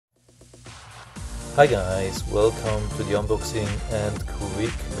Hi guys, welcome to the unboxing and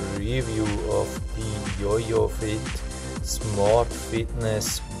quick review of the YoYoFit Smart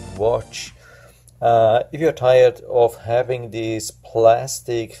Fitness Watch. If you're tired of having these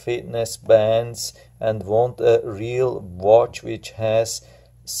plastic fitness bands and want a real watch which has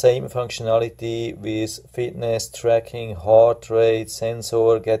same functionality with fitness tracking, heart rate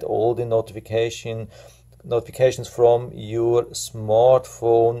sensor, get all the notifications from your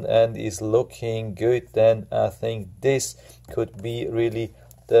smartphone and is looking good, then I think this could be really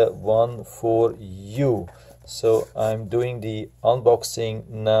the one for you. So I'm doing the unboxing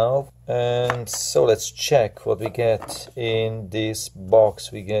now, and so let's check what we get in this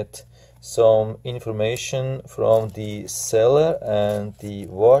box. We get some information from the seller and the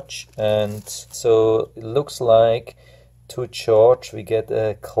watch, and so it looks like to charge we get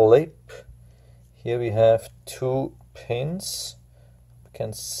a clip. Here we have 2 pins. You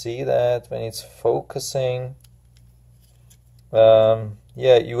can see that when it's focusing. Yeah,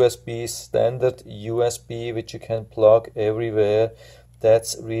 USB, standard USB, which you can plug everywhere.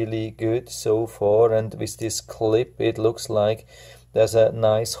 That's really good so far. And with this clip, it looks like there's a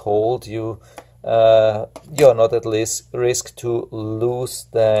nice hold. You're not at least risk to lose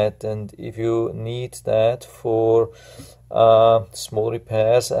that. And if you need that for small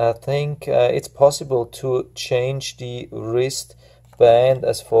repairs, I think it's possible to change the wristband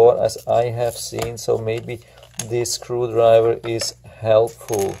as far as I have seen, so maybe this screwdriver is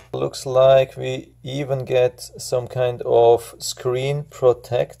helpful. Looks like we even get some kind of screen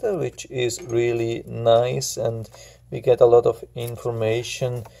protector, which is really nice, and we get a lot of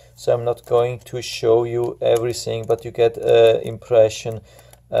information, so I'm not going to show you everything, but you get an impression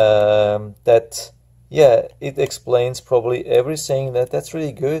that yeah, it explains probably everything. That's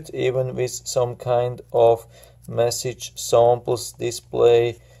really good, even with some kind of message samples,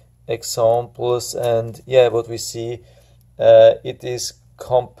 display examples, and yeah, what we see, it is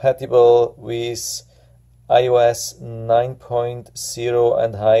compatible with iOS 9.0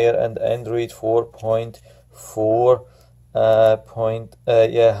 and higher, and Android 4.4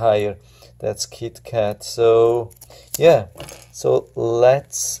 higher. That's KitKat. So yeah, so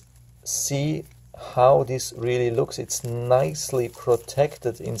let's see how this really looks. It's nicely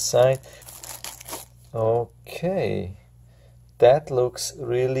protected inside. Okay, that looks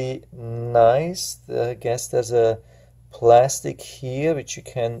really nice. I guess there's a plastic here which you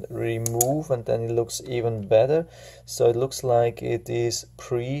can remove, and then it looks even better. So it looks like it is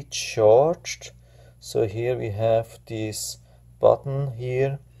pre-charged. So here we have this button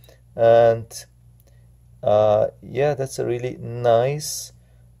here, and yeah, that's a really nice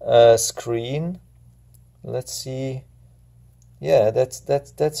screen. Let's see. Yeah,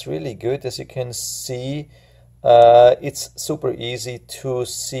 that's really good. As you can see, it's super easy to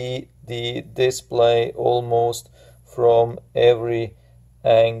see the display almost from every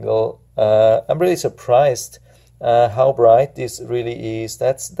angle. I'm really surprised how bright this really is.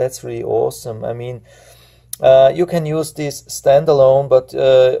 That's really awesome. I mean, you can use this standalone, but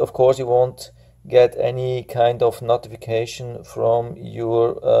of course you won't get any kind of notification from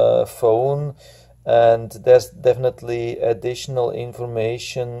your phone. And there's definitely additional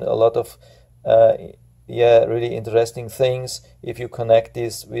information, a lot of yeah, really interesting things. If you connect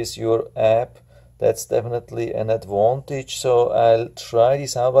this with your app, that's definitely an advantage. So I'll try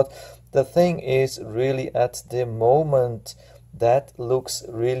this out, but the thing is, really at the moment, that looks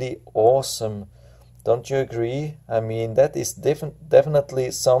really awesome. Don't you agree? I mean, that is definitely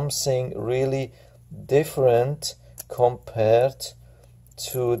something really different compared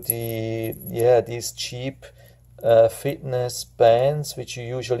to the these cheap fitness bands which you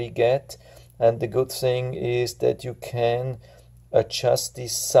usually get. And the good thing is that you can adjust the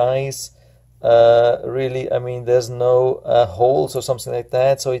size really. I mean, there's no holes or something like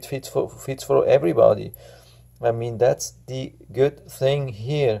that, so it fits for everybody. I mean, that's the good thing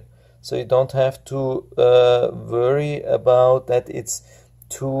here. So you don't have to worry about that it's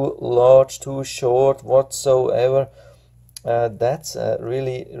too large, too short, whatsoever. That's a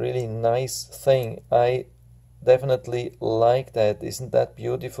really nice thing. I definitely like that. Isn't that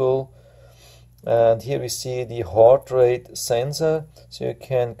beautiful? And here we see the heart rate sensor, so you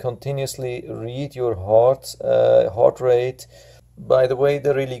can continuously read your heart rate. By the way,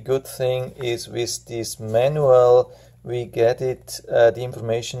 the really good thing is with this manual, we get it the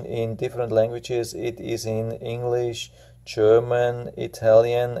information in different languages. It is in English, German,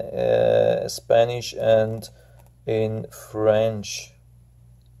 Italian, Spanish, and in French.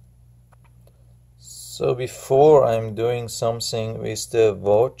 So before I'm doing something with the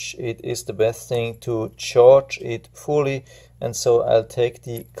watch, it is the best thing to charge it fully, and so I'll take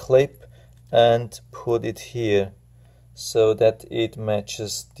the clip and put it here so that it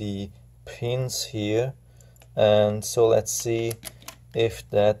matches the pins here. And so let's see if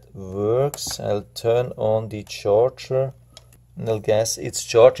that works. I'll turn on the charger and I'll guess it's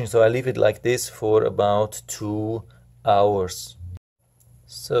charging, so I leave it like this for about 2 hours.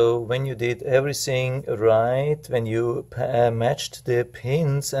 So when you did everything right, when you matched the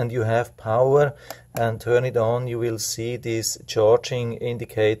pins and you have power and turn it on, you will see this charging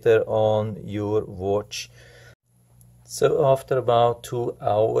indicator on your watch. So after about 2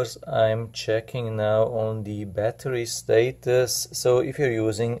 hours, I'm checking now on the battery status. So if you're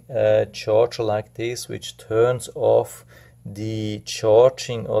using a charger like this, which turns off the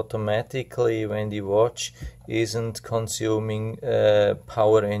charging automatically when the watch isn't consuming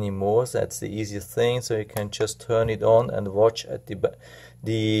power anymore, so that's the easiest thing. So you can just turn it on and watch at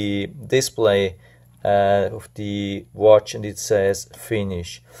the display of the watch, and it says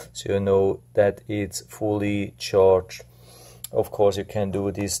finish, so you know that it's fully charged. Of course, you can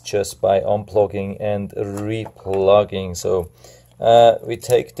do this just by unplugging and replugging. So we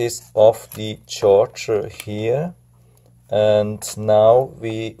take this off the charger here, and now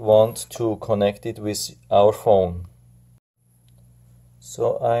we want to connect it with our phone.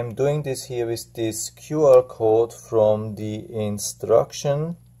 So I'm doing this here with this QR code from the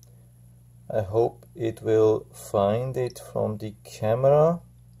instruction. I hope it will find it from the camera.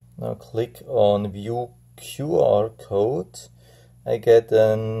 Now click on view QR code. I get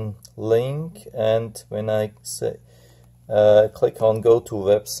a link, and when I say click on go to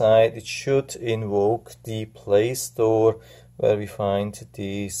website, it should invoke the Play Store where we find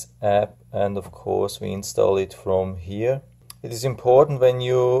this app, and of course we install it from here. It is important when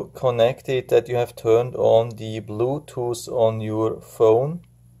you connect it that you have turned on the Bluetooth on your phone.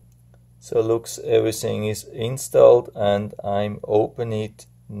 So looks everything is installed, and I'm opening it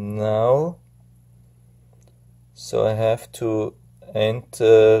now. So I have to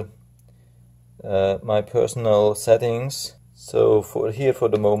enter my personal settings. So for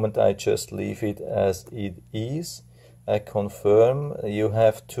the moment I just leave it as it is. I confirm. You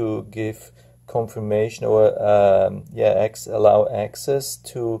have to give confirmation or allow access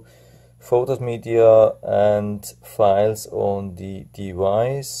to photos, media and files on the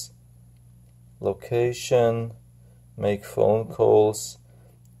device, location, make phone calls,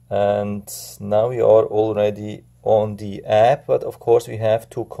 and now we are already on the app, but of course we have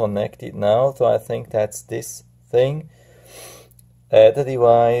to connect it now. So I think that's this thing, add a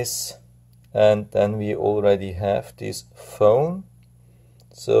device, and then we already have this phone.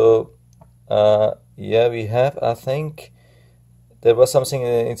 So yeah, we have, I think there was something in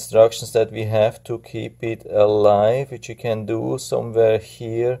the instructions that we have to keep it alive, which you can do somewhere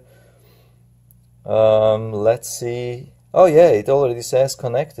here. Let's see. Oh yeah, it already says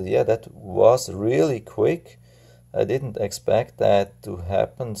connected. Yeah, that was really quick. I didn't expect that to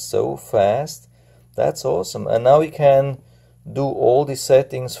happen so fast. That's awesome. And now we can do all the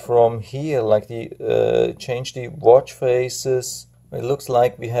settings from here, like the change the watch faces. It looks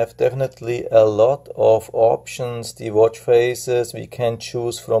like we have definitely a lot of options. The watch faces, we can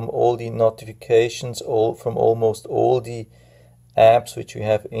choose from all the notifications, from almost all the apps which we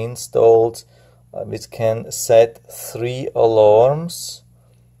have installed. We can set 3 alarms.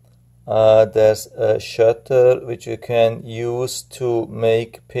 There's a shutter which you can use to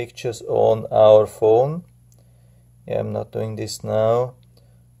make pictures on our phone. Yeah, I'm not doing this now.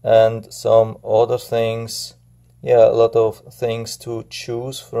 And some other things. Yeah, a lot of things to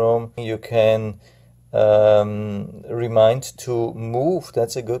choose from. You can remind to move.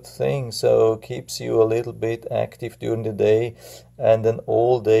 That's a good thing. So keeps you a little bit active during the day. And an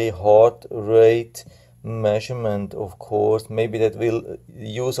all-day heart rate measurement, of course. Maybe that will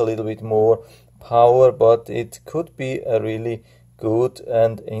use a little bit more power, but it could be a really good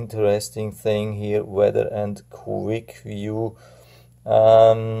and interesting thing here. Weather and quick view.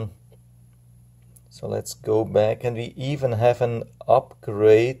 So let's go back, and we even have an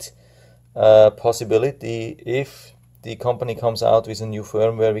upgrade possibility. If the company comes out with a new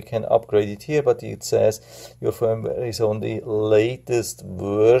firmware, we can upgrade it here, but it says your firmware is on the latest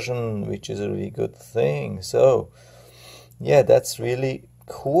version, which is a really good thing. So yeah, that's really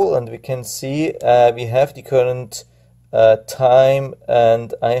cool. And we can see we have the current time,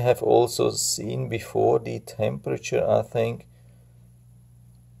 and I have also seen before the temperature, I think.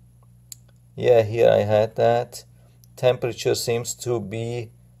 Yeah, here I had that. Temperature seems to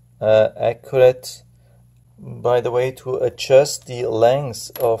be accurate. By the way, to adjust the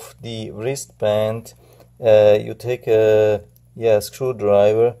length of the wristband, you take a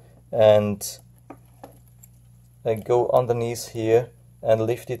screwdriver and go underneath here and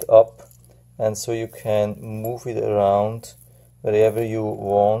lift it up, and so you can move it around wherever you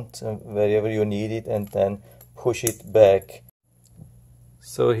want and wherever you need it, and then push it back.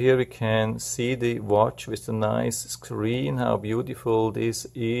 So here we can see the watch with the nice screen, how beautiful this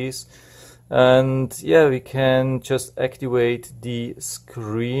is. And yeah, we can just activate the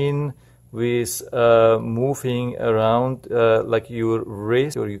screen with moving around like your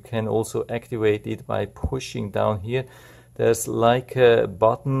wrist, or you can also activate it by pushing down here. There's like a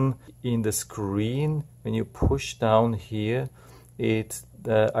button in the screen. When you push down here, it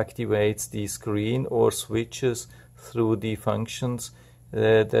activates the screen or switches through the functions.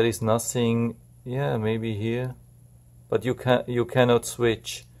 There is nothing, yeah, maybe here, but you cannot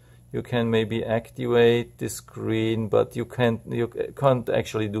switch. You can maybe activate the screen, but you can't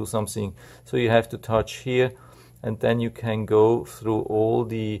actually do something. So you have to touch here, and then you can go through all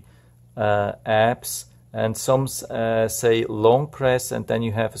the apps, and some say long press, and then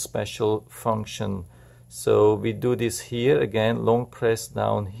you have a special function. So we do this here again, long press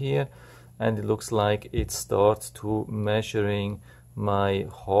down here, and it looks like it starts to measuring my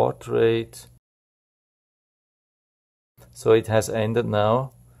heart rate. So it has ended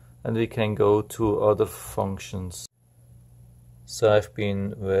now, and we can go to other functions. So I've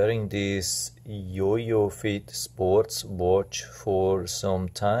been wearing this YoYoFit sports watch for some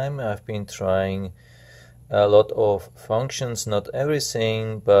time. I've been trying a lot of functions, not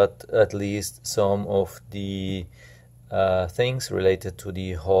everything, but at least some of the things related to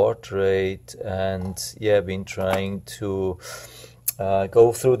the heart rate. And yeah, I've been trying to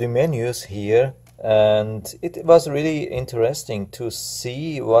go through the menus here, and it was really interesting to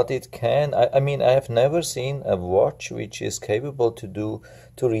see what it can. I mean, I have never seen a watch which is capable to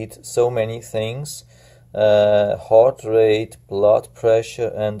read so many things: heart rate, blood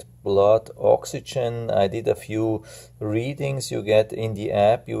pressure, and blood oxygen. I did a few readings you get in the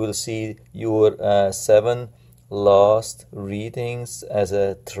app. You will see your 7 last readings as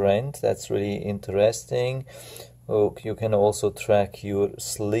a trend. That's really interesting. You can also track your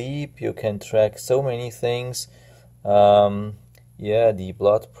sleep. You can track so many things. Yeah, the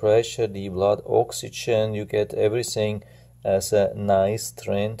blood pressure, the blood oxygen, you get everything as a nice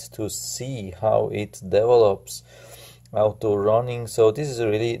trend to see how it develops. Outdoor running. So this is a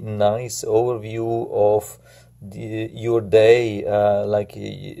really nice overview of your day, like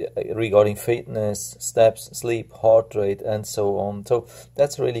regarding fitness, steps, sleep, heart rate, and so on. So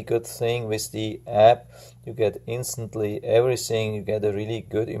that's a really good thing with the app. You get instantly everything. You get a really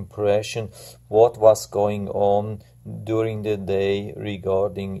good impression what was going on during the day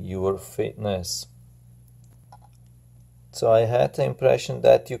regarding your fitness. So I had the impression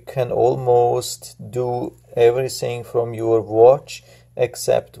that you can almost do everything from your watch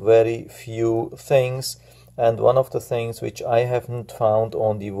except very few things. And one of the things which I haven't found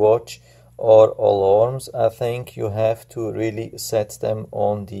on the watch are alarms. I think you have to really set them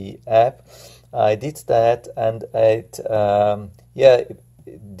on the app. I did that, and it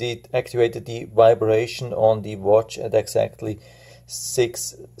activated the vibration on the watch at exactly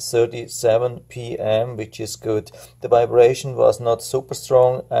 6:37 p.m., which is good. The vibration was not super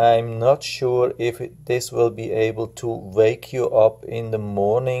strong. I'm not sure if this will be able to wake you up in the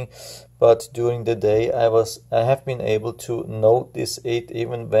morning, but during the day I have been able to notice it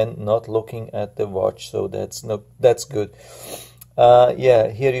even when not looking at the watch, so that's good. Yeah,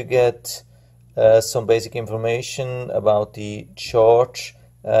 here you get some basic information about the charge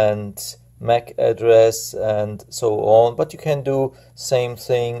and MAC address and so on, but you can do same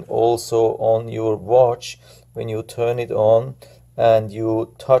thing also on your watch. When you turn it on and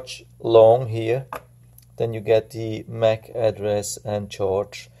you touch long here, then you get the MAC address and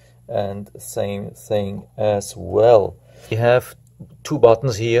charge, and same thing as well. We have 2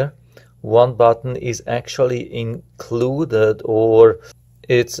 buttons here. One button is actually included, or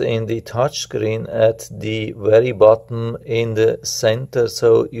it's in the touch screen at the very bottom in the center,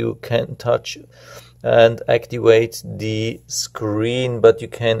 so you can touch and activate the screen, but you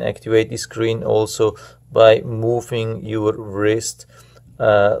can activate the screen also by moving your wrist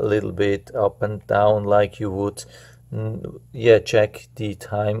a little bit up and down, like you would check the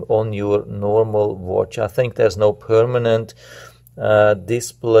time on your normal watch. I think there's no permanent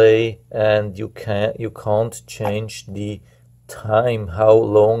display, and you can't change the time, how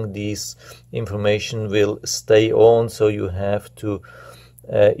long this information will stay on, so you have to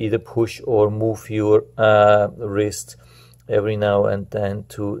either push or move your wrist every now and then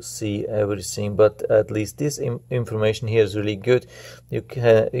to see everything. But at least this information here is really good. You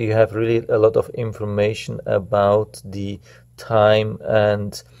have really a lot of information about the time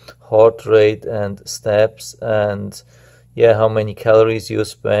and heart rate and steps, and yeah, how many calories you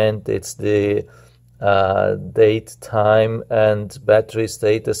spent. It's the date, time, and battery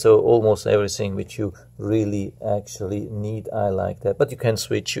status, so almost everything which you really actually need. I like that. But you can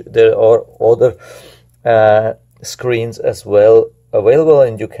switch. There are other screens as well available,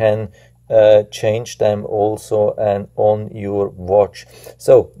 and you can change them also and on your watch.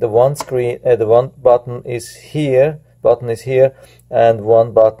 So the one screen, the one button is here, and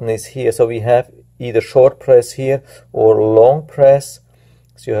one button is here. So we have either short press here or long press,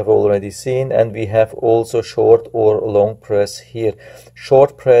 as you have already seen, and we have also short or long press here.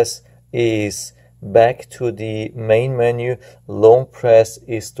 Short press is back to the main menu, long press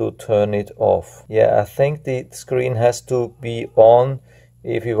is to turn it off. Yeah, I think the screen has to be on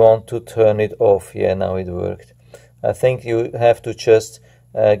if you want to turn it off. Yeah, now it worked. I think you have to just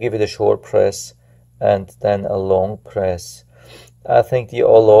give it a short press and then a long press. I think the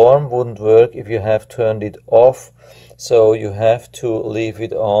alarm wouldn't work if you have turned it off, so you have to leave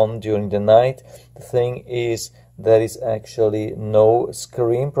it on during the night. The thing is, there is actually no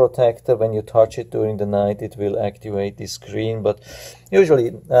screen protector. When you touch it during the night, it will activate the screen, but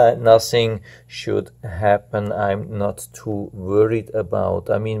usually nothing should happen. I'm not too worried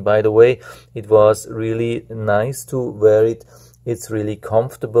about. I mean, by the way, it was really nice to wear it. It's really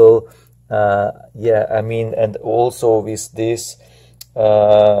comfortable. Yeah, I mean, and also with this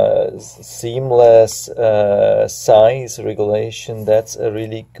seamless size regulation, that's a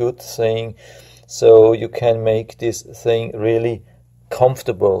really good thing. So you can make this thing really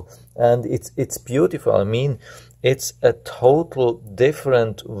comfortable, and it's beautiful. I mean, it's a total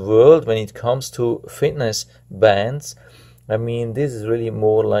different world when it comes to fitness bands. I mean, this is really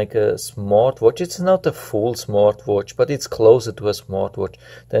more like a smartwatch. It's not a full smartwatch, but it's closer to a smartwatch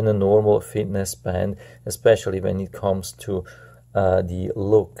than a normal fitness band, especially when it comes to the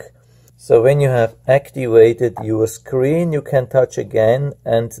look. So when you have activated your screen, you can touch again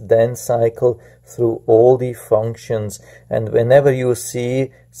and then cycle through all the functions. And whenever you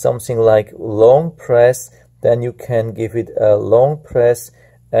see something like long press, then you can give it a long press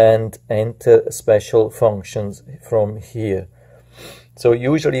and enter special functions from here. So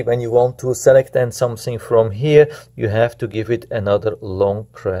usually when you want to select then something from here, you have to give it another long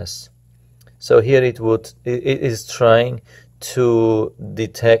press. So here it is trying to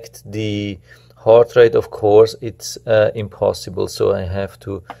detect the heart rate. Of course, it's impossible, so I have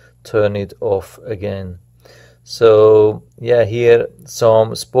to turn it off again. So yeah, here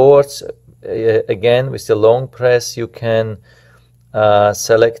some sports. Again, with the long press, you can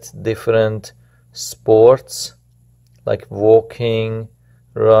select different sports like walking,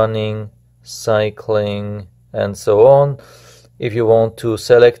 running, cycling, and so on. If you want to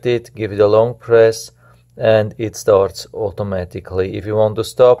select it, give it a long press and it starts automatically. If you want to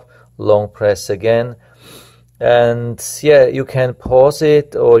stop, long press again. And yeah, you can pause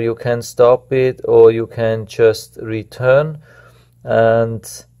it, or you can stop it, or you can just return. And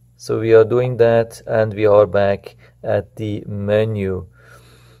so we are doing that, and we are back at the menu.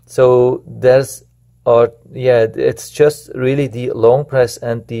 So it's just really the long press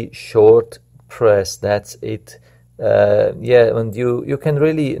and the short press. That's it. Yeah, and you can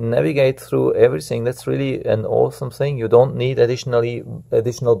really navigate through everything. That's really an awesome thing. You don't need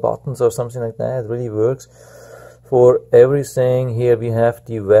additional buttons or something like that. It really works for everything. Here we have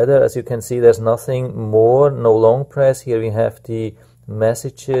the weather. As you can see, there's nothing more, no long press. Here we have the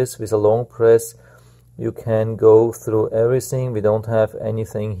messages. With a long press you can go through everything. We don't have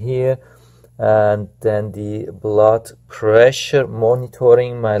anything here. And then the blood pressure,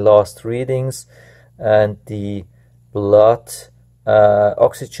 monitoring my last readings, and the blood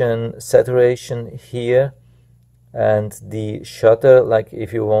oxygen saturation here, and the shutter, like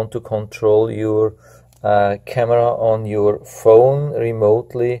if you want to control your camera on your phone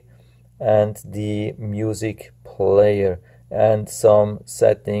remotely, and the music player, and some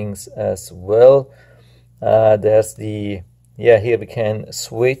settings as well. There's the, yeah, here we can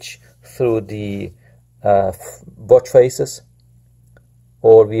switch through the watch faces,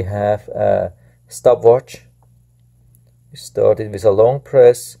 or we have a stopwatch. We start it with a long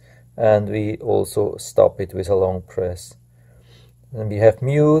press, and we also stop it with a long press. And we have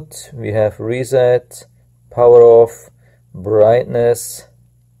mute, we have reset, power off, brightness,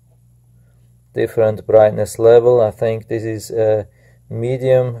 different brightness level. I think this is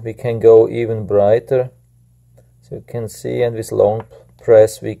medium. We can go even brighter, so you can see, and with long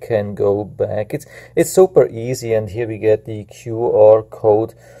press we can go back. It's super easy, and here we get the QR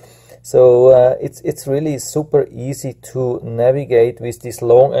code. So it's really super easy to navigate with these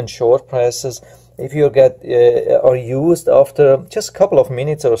long and short presses. if you get are used after just a couple of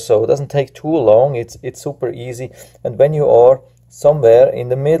minutes or so. It doesn't take too long. It's super easy. And when you are somewhere in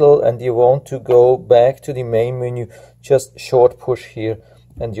the middle and you want to go back to the main menu, just short push here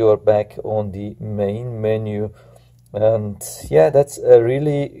and you are back on the main menu. And yeah, that's a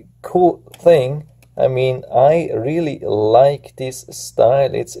really cool thing. I mean, I really like this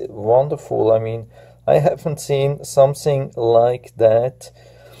style. It's wonderful. I mean, I haven't seen something like that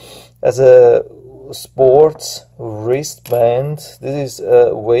as a sports wristband. This is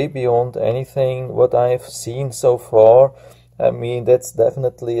way beyond anything what I've seen so far. I mean, that's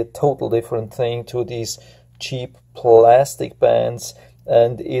definitely a total different thing to these cheap plastic bands,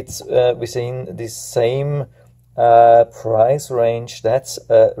 and it's within the same price range. That's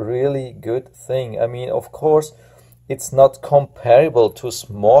a really good thing. I mean, of course, it's not comparable to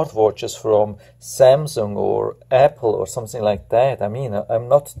smartwatches from Samsung or Apple or something like that. I mean, I'm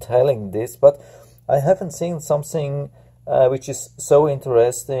not telling this, but I haven't seen something which is so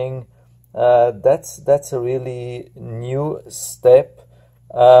interesting. That's a really new step.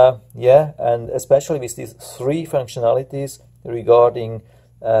 Yeah, and especially with these 3 functionalities regarding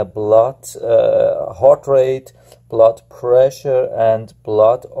blood, heart rate, blood pressure, and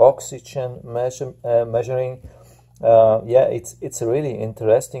blood oxygen measuring. Yeah, it's a really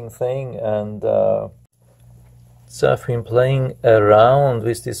interesting thing. And so I've been playing around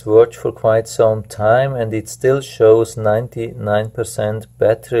with this watch for quite some time, and it still shows 99%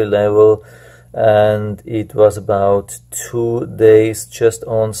 battery level, and it was about 2 days just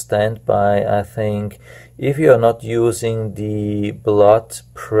on standby, I think. If you are not using the blood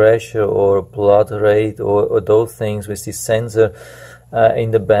pressure or blood rate or those things with the sensor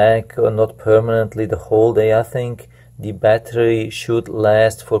in the back, or not permanently the whole day, I think the battery should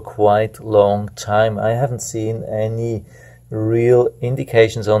last for quite a long time. I haven't seen any real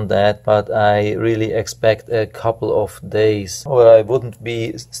indications on that, but I really expect a couple of days. Or I wouldn't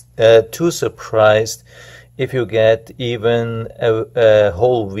be too surprised if you get even a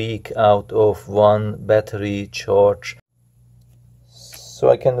whole week out of one battery charge. So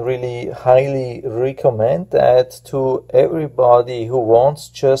I can really highly recommend that to everybody who wants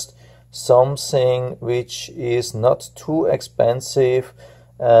just something which is not too expensive,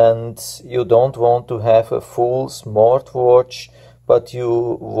 and you don't want to have a full smartwatch, but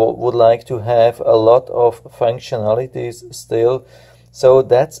you would like to have a lot of functionalities still. So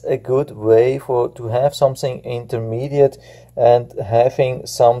that's a good way to have something intermediate and having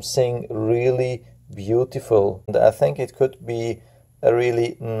something really beautiful. And I think it could be a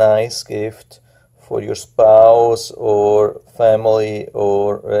really nice gift for your spouse or family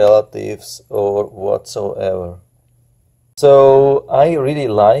or relatives or whatsoever. So I really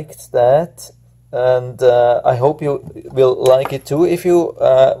liked that, and I hope you will like it too. If you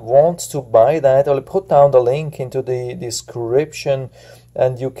want to buy that, I'll put down the link into the description,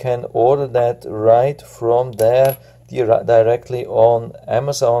 and you can order that right from there directly on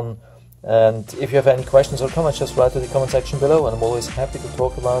Amazon. And if you have any questions or comments, just write to the comment section below, and I'm always happy to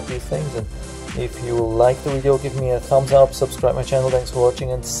talk about these things. And if you like the video, give me a thumbs up, subscribe my channel. Thanks for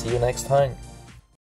watching, and see you next time.